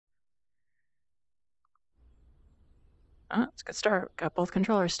Oh, it's a good start. Got both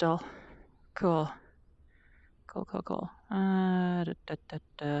controllers still. Cool. Cool. Lab.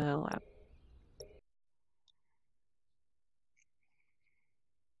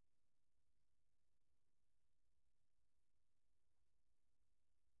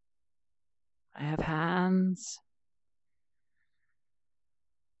 I have hands.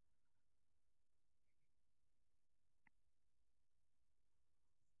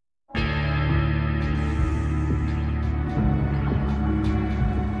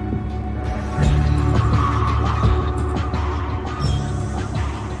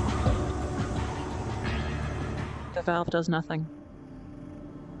 The valve does nothing.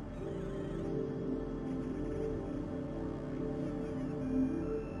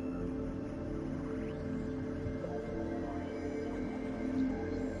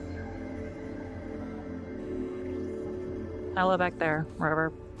 Hello back there, wherever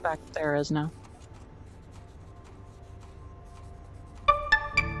back there is now.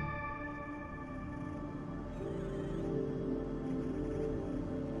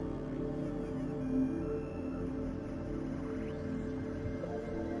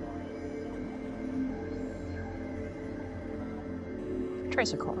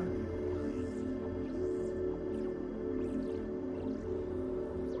 Tracer core.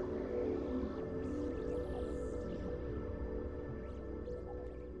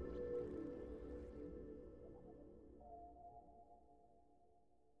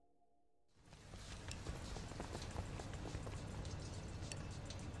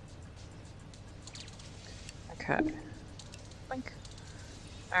 Okay. Blink.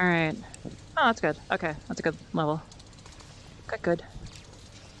 All right. Oh, that's good. Okay, that's a good level. Good.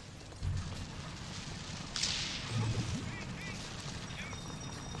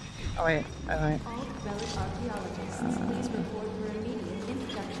 Oh wait. All relic archaeologists, please report for immediate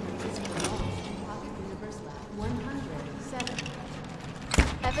introduction of physical laws in Pocket Universe Lab 107.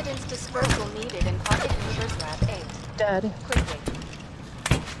 Evidence dispersal needed in Pocket Universe Lab 8. Dead. Quickly.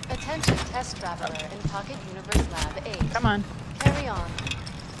 Attention test traveler in Pocket Universe Lab 8. Come on. Carry on.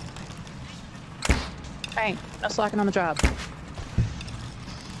 Hey, no slacking on the job.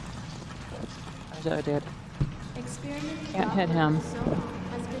 I did. Can't hit him.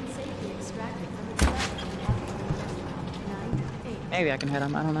 Has been safely extracted from its lab in Pocket Universe Lab 9-8. Maybe I can hit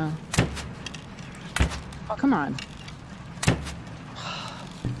him. I don't know. Oh, come on.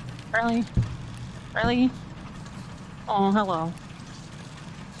 Really? Really? Oh, hello.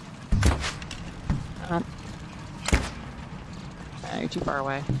 You're too far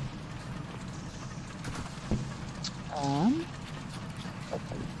away.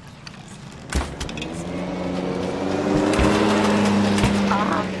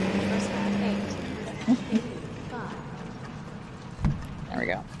 There we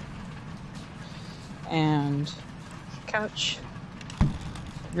go. And couch.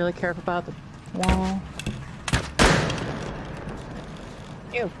 Really careful about the wall.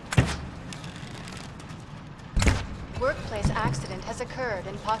 Ew. Workplace accident has occurred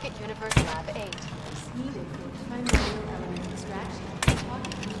in Pocket Universe Lab 8. Needed for primary element extraction in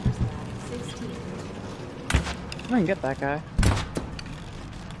Pocket Universe Lab 16. I can get that guy.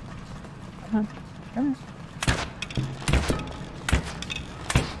 Come on.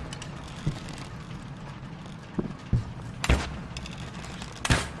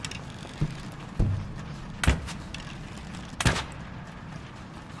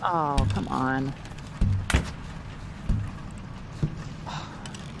 Oh, come on.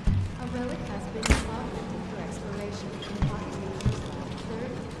 A relic has been augmented for exploration in Pocket Universe Lab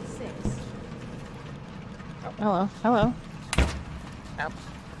 36. Oh, hello. Nope.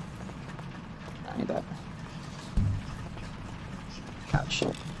 I need that. Couch.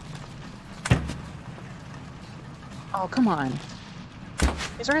 Oh, come on.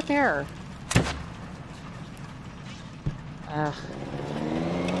 He's right there. Ugh.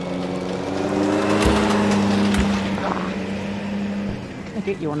 I'm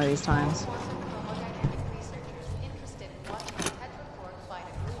gonna get you one of these times.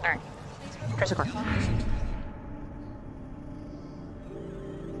 Alright. Tracer core.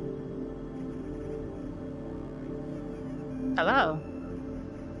 Hello.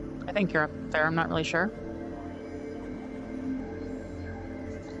 I think you're up there. I'm not really sure.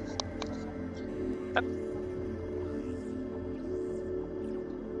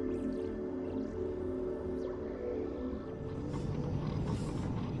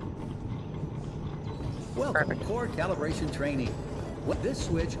 Welcome Perfect. core calibration training. What this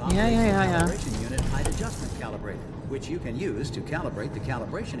switch operates Yeah. the calibration unit height adjustment calibrator, which you can use to calibrate the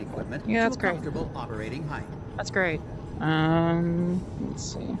calibration equipment Yeah, to that's a great. comfortable operating height. That's great. Let's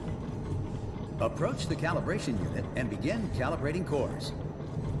see. Approach the calibration unit and begin calibrating cores.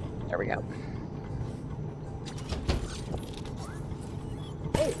 There we go.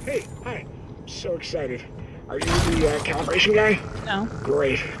 Oh, hey, hi. So excited. Are you the calibration guy? No.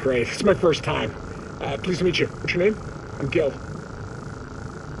 Great, great. It's my first time. Pleased to meet you. What's your name? I'm Gil.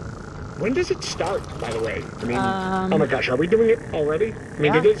 When does it start, by the way? I mean, oh my gosh, are we doing it already? I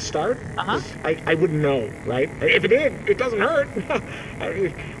mean, yeah. did it start? Uh-huh. I wouldn't know, right? If it did, it doesn't hurt.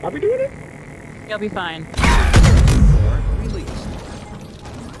 Are we doing it? You'll be fine. Core released.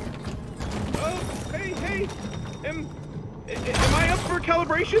 Oh, hey. Am I up for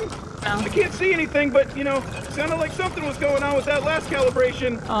calibration? No. I can't see anything, but, you know, sounded like something was going on with that last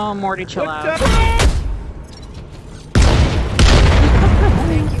calibration. Oh, Morty, chill out.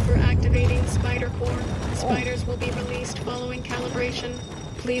 Thank you for activating Spider Core. Spiders will be released following calibration.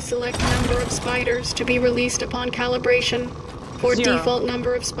 Please select number of spiders to be released upon calibration. For 0. default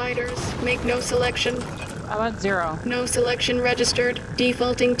number of spiders, make no selection. How about 0? No selection registered.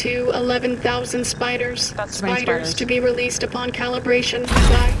 Defaulting to 11,000 spiders. That's too many spiders. To be released upon calibration.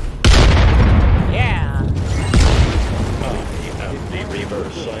 Bye. Yeah. I am the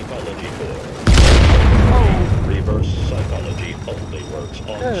reverse psychology core. Oh, Reverse psychology only works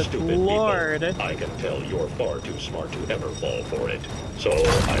on good stupid Lord. people. I can tell you're far too smart to ever fall for it. So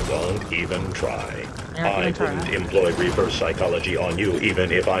I won't even try. You're not gonna I try. wouldn't employ reverse psychology on you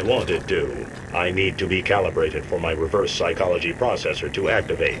even if I wanted to. I need to be calibrated for my reverse psychology processor to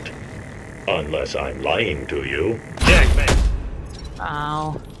activate. Unless I'm lying to you. Jackman!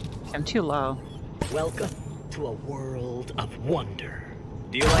 Ow. I'm too low. Welcome to a world of wonder.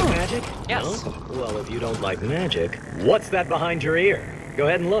 Do you like magic? Yes. No? Well, if you don't like magic, what's that behind your ear? Go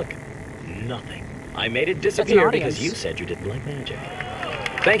ahead and look. Nothing. I made it disappear because you said you didn't like magic.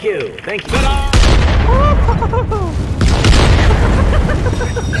 Thank you. Thank you.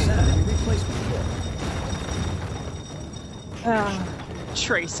 Sending replacement core.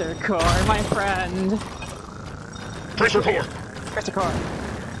 Tracer Core, my friend. Tracer Core. Tracer Core.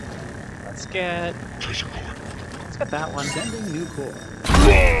 Let's get that one. Sending new core.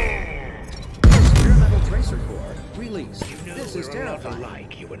 Experimental tracer core released. This is We're a lot terrifying.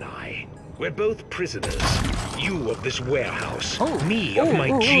 alike, you and I. We're both prisoners. You of this warehouse. Oh. Me of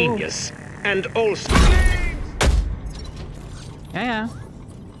my genius. And also... Yeah.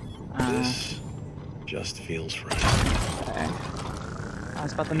 This just feels right. Okay. That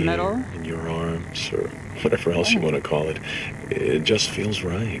was about the Here, middle. in your arms, or whatever else you want to call it. It just feels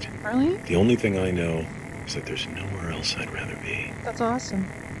right. Really? The only thing I know is that there's nowhere else I'd rather be. That's awesome.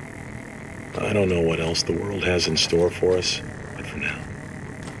 I don't know what else the world has in store for us, but for now,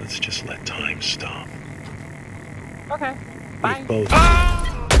 let's just let time stop. Okay. Bye. We've both...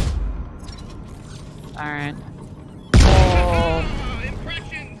 Alright. Oh.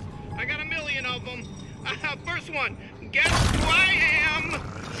 Impressions. I got a million of them. First one. Guess who I am?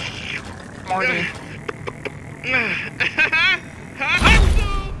 Morty.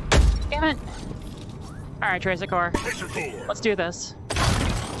 Damn it. Alright, Tracer Core. Tracer Core. Let's do this.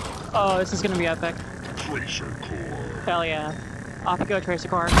 Oh, this is gonna be epic. Tracer Core. Hell yeah. Off you go, Tracer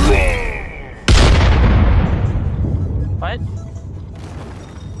Core. What?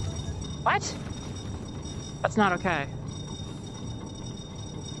 What? That's not okay.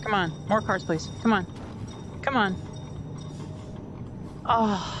 Come on. More cars, please. Come on. Come on.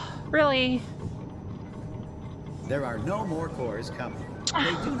 Oh, really? There are no more cores coming.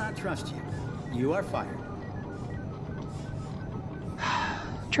 They do not trust you. You are fired.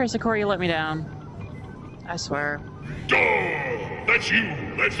 Tracer Core, you let me down. I swear. That's you.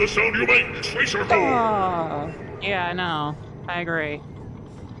 That's the sound you make. Tracer Core. Oh, yeah, I know. I agree.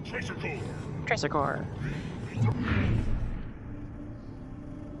 Tracer Core. Tracer Core.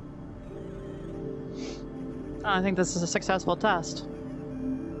 Oh, I think this is a successful test.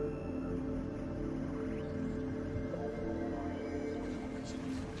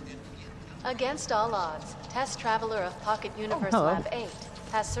 Against all odds, test traveler of Pocket Universe hello. Lab 8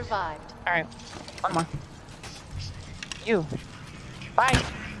 has survived. Alright, one more. You. Bye.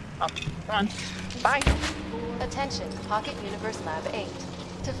 Oh, come on. Bye. Attention, Pocket Universe Lab 8.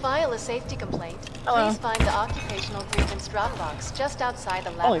 To file a safety complaint, Hello. please find the occupational grievance drop box just outside the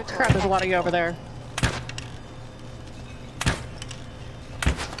Holy laboratory. crap, there's a lot of you over there.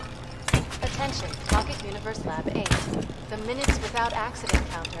 Attention, Pocket Universe Lab 8. The minutes without accident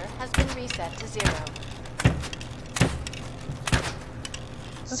counter has been reset to 0.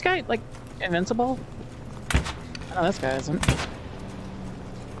 Is this guy, like, invincible? Oh, this guy isn't.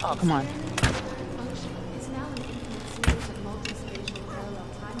 Oh, come on. Function is now an infinite series of multi-spatial parallel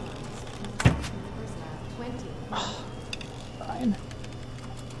timelines in Pocket Universe Lab 20. Fine.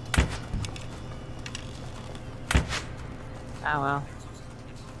 Oh well.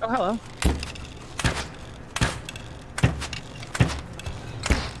 Oh, hello.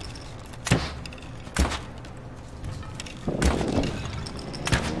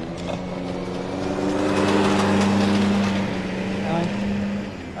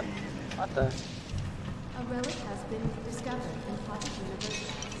 What the? A relic has been discovered in Pocket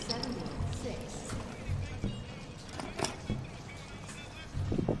Universe 76.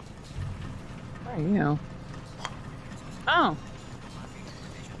 Where are you? Oh!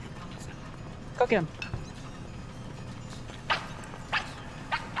 Go get him.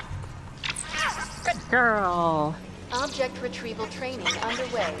 Good girl! Object retrieval training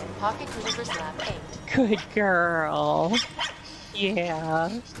underway in Pocket Universe Lab 8. Good girl.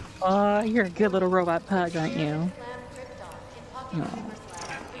 Yeah. Oh, you're a good little robot pug, aren't you? Oh.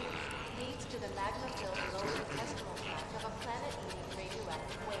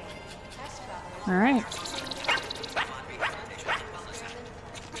 All right.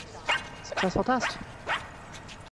 Successful test.